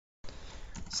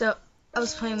So I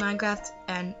was playing Minecraft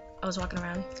and I was walking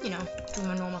around, you know, doing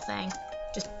my normal thing,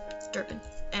 just derping.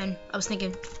 And I was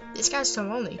thinking, this guy's so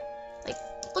lonely. Like,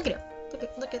 look at him.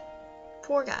 Look at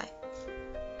poor guy.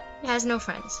 He has no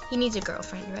friends. He needs a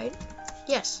girlfriend, right?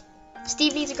 Yes.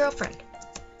 Steve needs a girlfriend.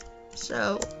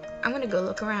 So I'm gonna go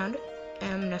look around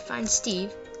and I'm gonna find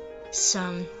Steve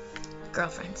some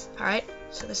girlfriends. Alright?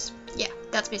 So that's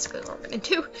basically what we're gonna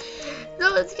do. So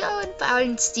let's go and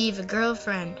find Steve a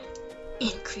girlfriend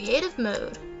in creative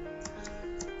mode.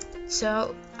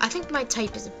 So I think my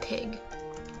type is a pig.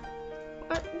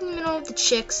 But you know, the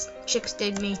chicks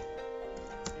dig me.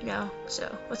 You know, so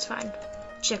let's find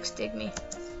chicks dig me.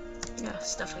 You know,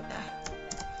 stuff like that.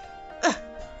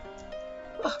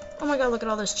 Oh my god, look at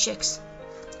all those chicks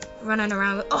running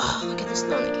around. Oh, look at this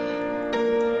lonely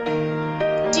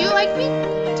guy. Do you like me?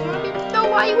 Do you want me? No,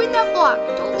 why are you in that block?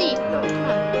 Don't leave. No, come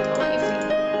on. I'll let you free.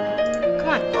 Come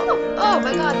on. Oh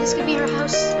my god, this could be her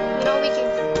house. You know, we can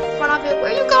run off it.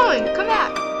 Where are you going? Come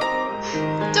back.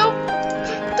 Don't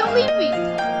leave me.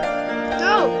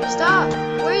 No, stop.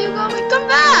 Where are you going? Come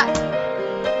back.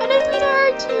 I didn't mean to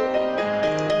hurt you.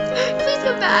 Please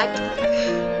come back.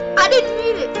 I didn't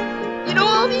mean it. You know,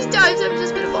 all these times I've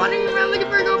just been wandering around looking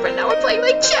for a girlfriend. Now we're playing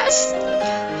like chess.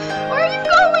 Where are you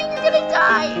going? You're gonna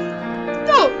die.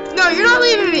 No, you're not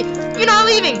leaving me. You're not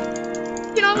leaving.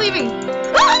 You're not leaving.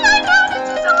 Oh my god, this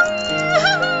is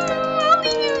I'll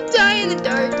leave you die in the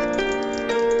dark.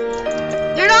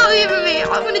 You're not leaving me.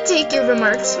 I'm gonna take your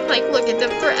remarks and like look at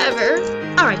them forever.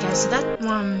 Alright guys, so that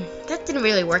didn't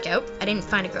really work out. I didn't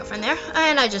find a girlfriend there,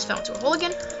 and I just fell into a hole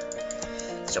again.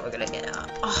 So we're gonna get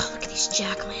oh, look at these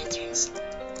jack-lanterns.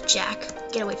 Jack,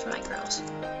 get away from my girls.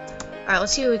 Alright,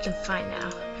 let's see what we can find now.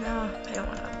 No, I don't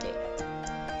want to update.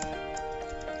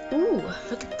 Ooh,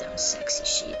 look at them sexy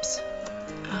sheeps.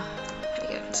 Oh, I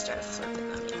think I can start a flirt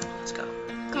with them. Let's go.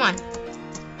 Come on.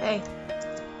 Hey,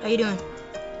 how you doing?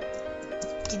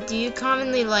 Do you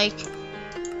commonly like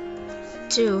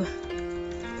to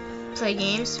play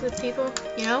games with people,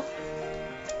 you know?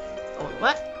 Oh,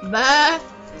 what? Bah!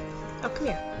 Oh, come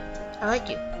here. I like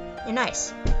you. You're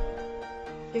nice.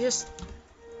 You're just...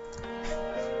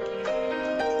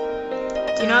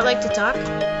 Do you not like to talk?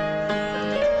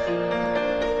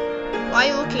 Why are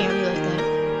you looking at me like that?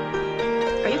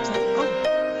 Are you playing? Oh,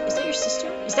 is that your sister?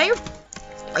 Is that your...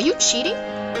 Are you cheating?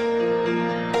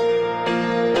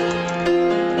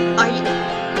 Are you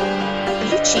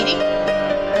cheating? I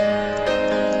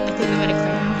think I'm gonna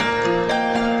cry.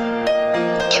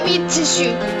 Give me a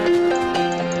tissue.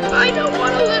 I don't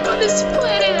want to live on this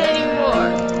planet anymore.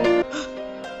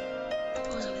 What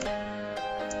was over there?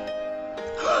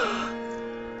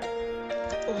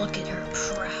 Look at her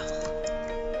prowl.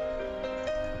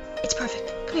 It's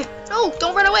perfect. Come here. No,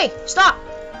 don't run away. Stop.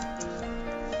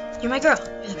 You're my girl.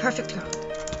 You're the perfect girl.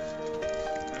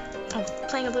 Oh,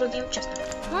 playing a little game of chess now.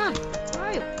 Come on. Where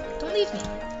are you? Don't leave me.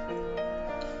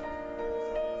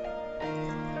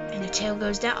 And the tail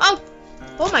goes down. Oh!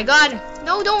 Oh my god.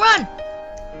 No, don't run.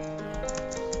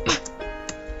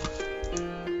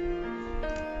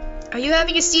 Are you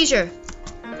having a seizure?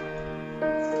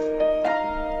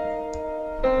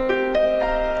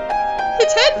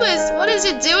 It's headless! What is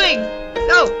it doing?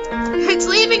 No! It's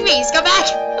leaving me! Go back!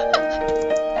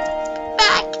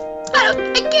 Back!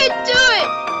 I can't do it!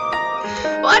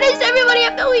 Why does everybody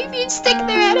have to leave me and stick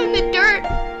their head in the dirt?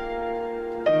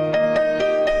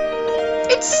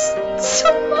 It's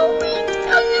so lonely!